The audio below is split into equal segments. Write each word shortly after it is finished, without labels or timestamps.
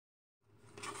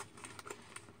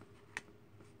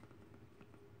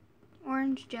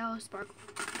Crunch Jello Sparkle.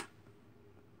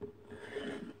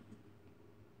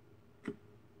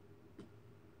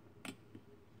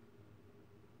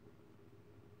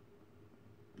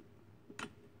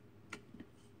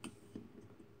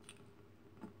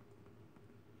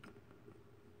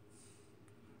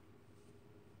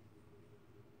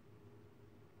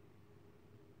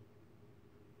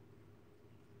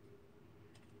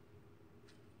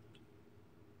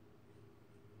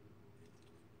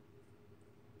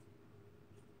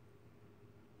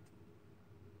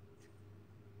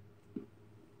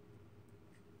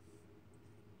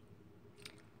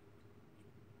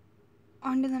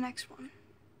 On to the next one.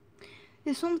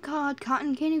 This one's called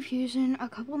Cotton Candy Fusion. A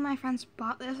couple of my friends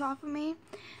bought this off of me,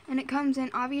 and it comes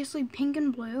in obviously pink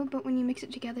and blue, but when you mix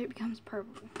it together it becomes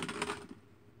purple.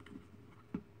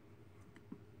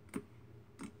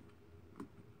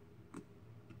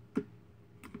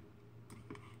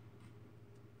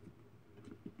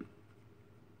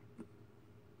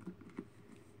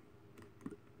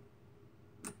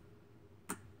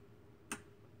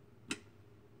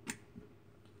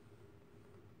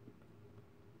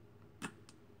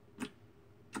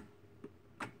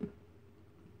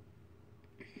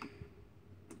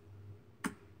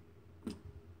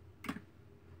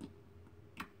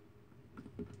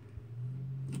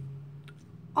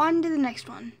 On to the next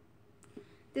one.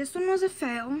 This one was a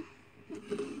fail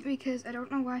because I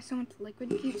don't know why so much liquid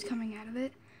keeps coming out of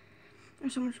it, or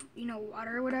so much,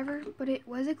 water or whatever, but it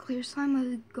was a clear slime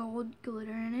with gold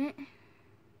glitter in it.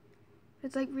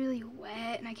 It's like really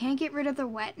wet and I can't get rid of the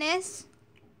wetness,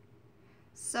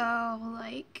 so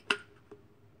like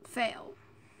fail.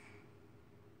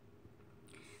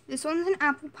 This one's an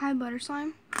apple pie butter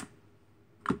slime.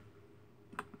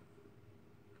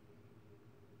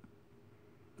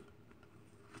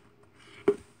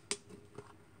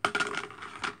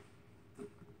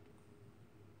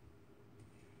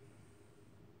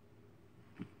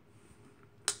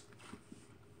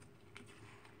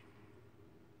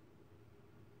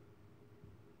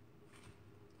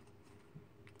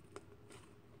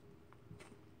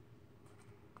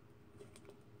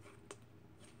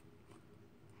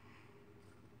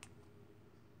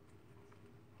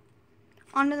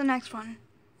 On to the next one.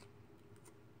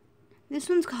 This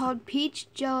one's called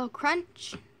Peach Jello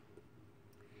Crunch.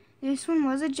 This one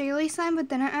was a jelly slime, but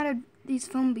then I added these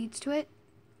foam beads to it.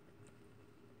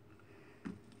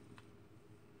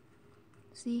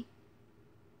 See?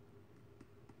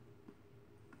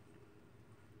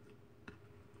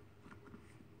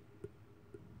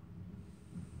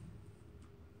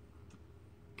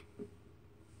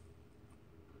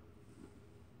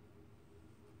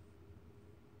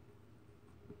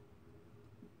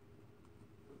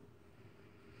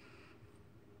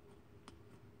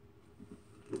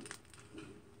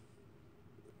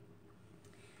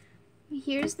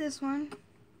 Here's this one.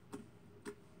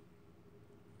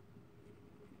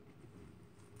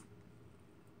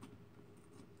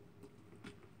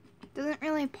 Doesn't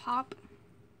really pop.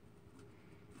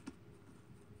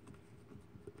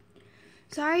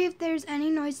 Sorry if there's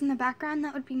any noise in the background.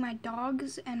 That would be my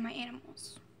dogs and my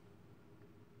animals.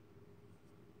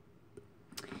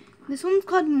 This one's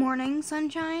called Morning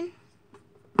Sunshine.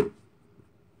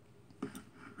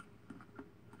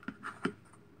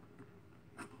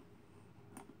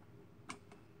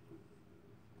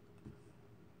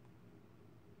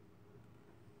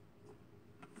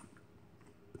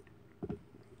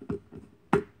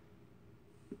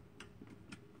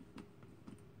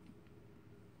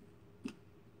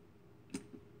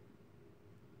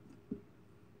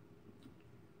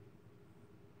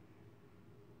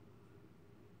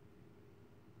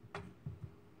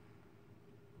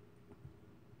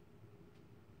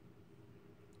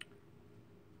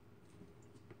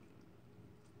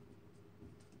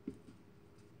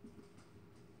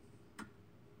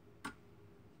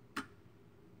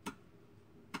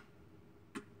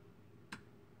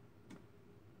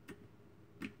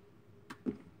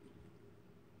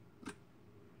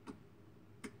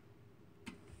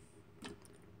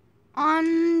 On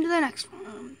to the next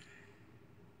one.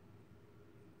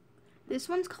 This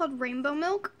one's called Rainbow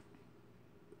Milk.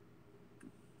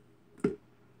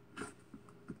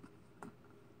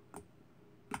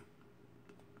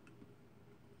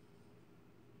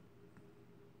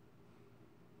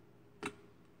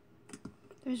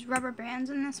 There's rubber bands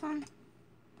in this one.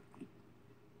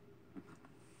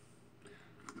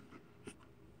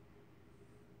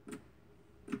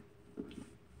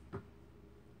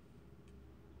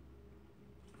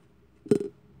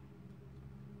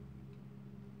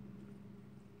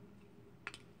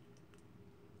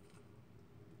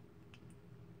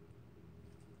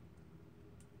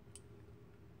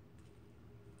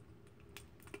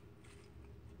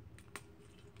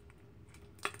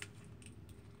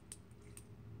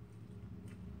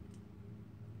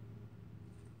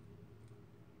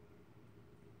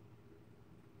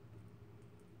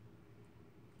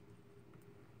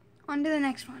 On to the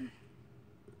next one.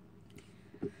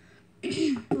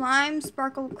 Lime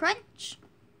Sparkle Crunch.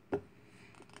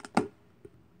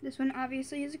 This one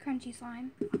obviously is a crunchy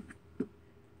slime.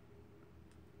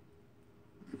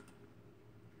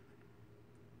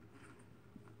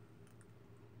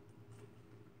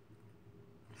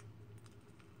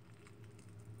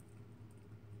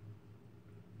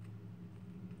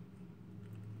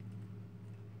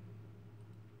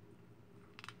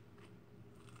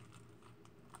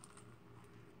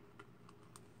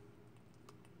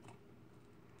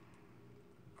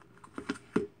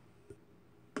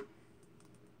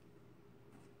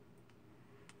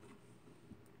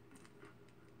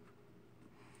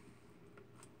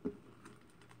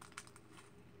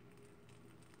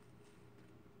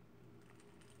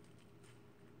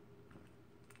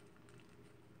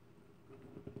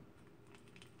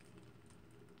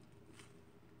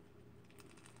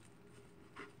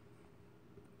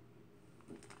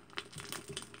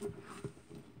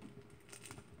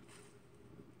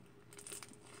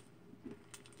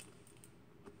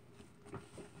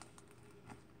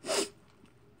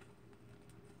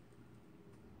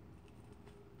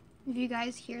 If you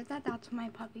guys hear that, that's my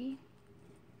puppy.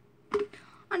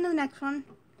 On to the next one.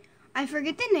 I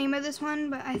forget the name of this one,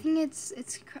 but I think it's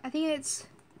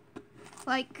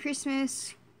like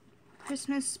Christmas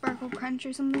Sparkle Crunch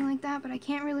or something like that, but I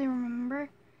can't really remember.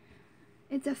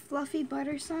 It's a fluffy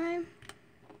butter slime.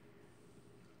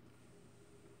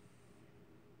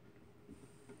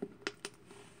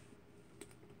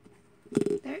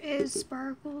 There is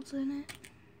sparkles in it.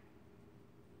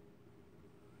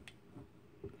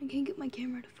 I can't get my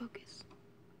camera to focus.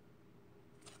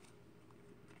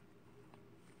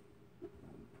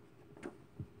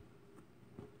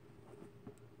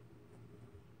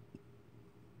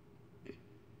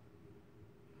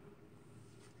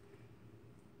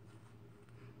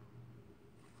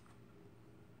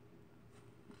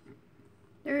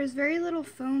 There is very little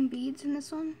foam beads in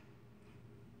this one.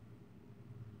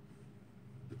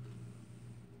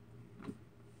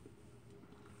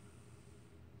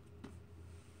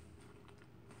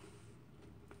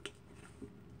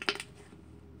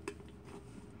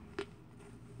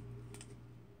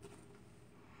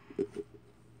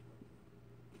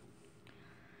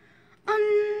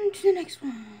 On to the next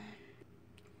one.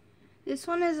 This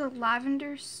one is a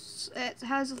lavender, it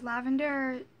has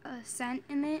lavender scent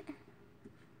in it.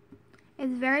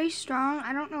 It's very strong.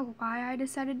 I don't know why I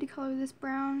decided to color this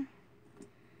brown.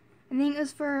 I think it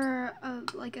was for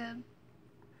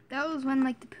that was when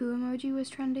like the poo emoji was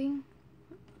trending,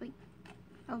 like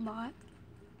a lot.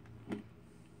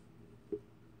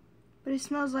 But it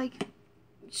smells like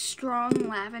strong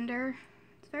lavender.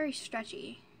 It's very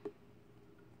stretchy.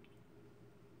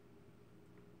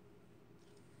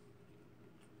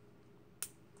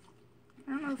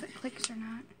 I don't know if it clicks or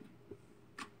not.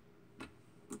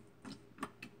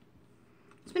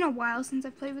 It's been a while since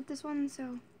I've played with this one,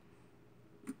 so.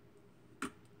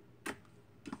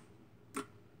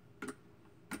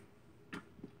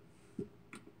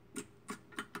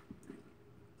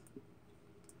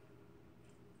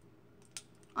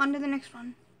 On to the next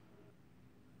one.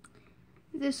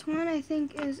 This one I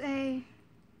think is a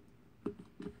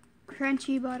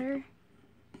crunchy butter,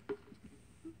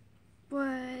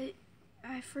 but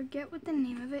I forget what the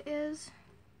name of it is.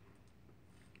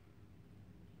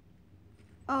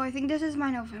 Oh, I think this is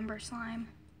my November slime.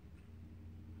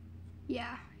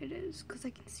 Yeah, it is, because I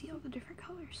can see all the different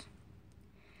colors.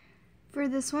 For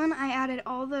this one, I added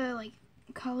all the like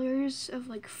colors of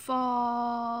like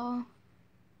fall.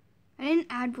 I didn't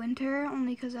add winter,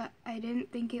 only because I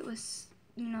didn't think it was,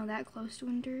 you know, that close to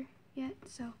winter yet.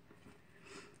 So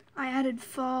I added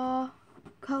fall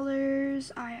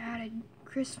colors, I added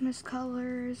Christmas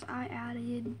colors, I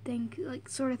added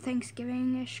sort of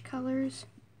Thanksgiving-ish colors.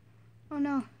 Oh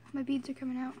no, my beads are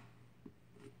coming out.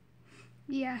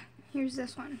 Yeah, here's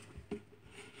this one.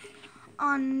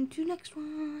 On to next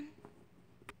one.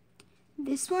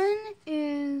 This one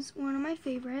is one of my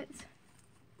favorites.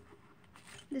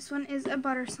 This one is a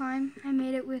butter slime. I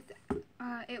made it with,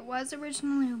 it was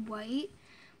originally white,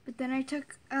 but then I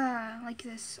took like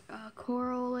this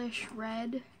coralish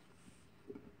red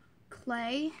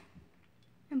clay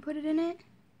and put it in it.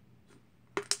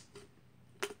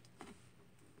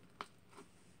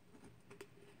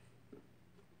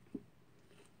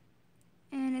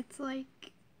 And it's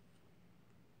like,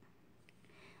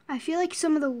 I feel like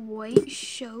some of the white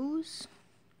shows.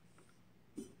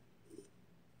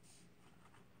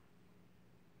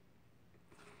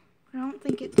 I don't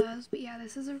think it does, but yeah,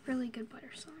 this is a really good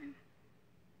butter slime.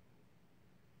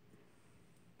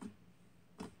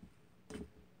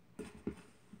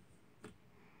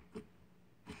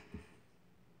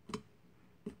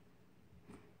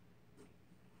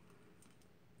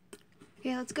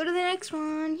 Okay, let's go to the next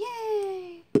one.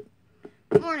 Yay!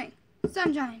 Morning.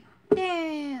 Sunshine.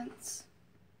 Dance.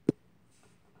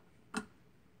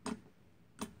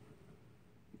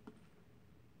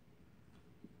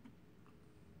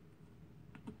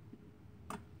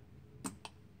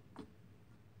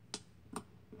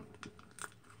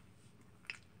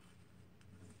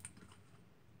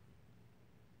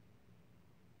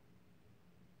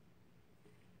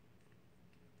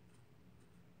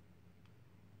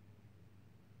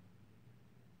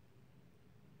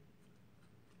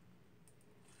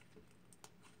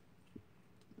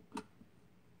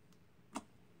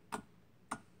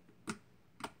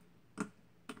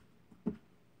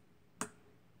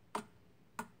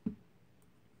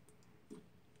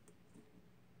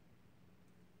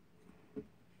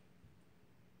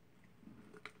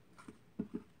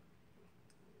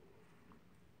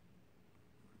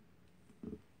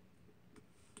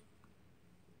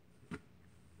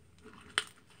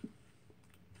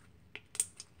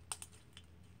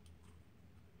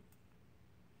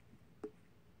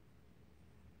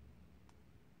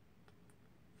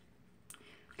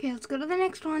 Okay, let's go to the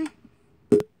next one.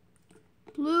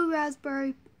 Blue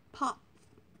raspberry pop.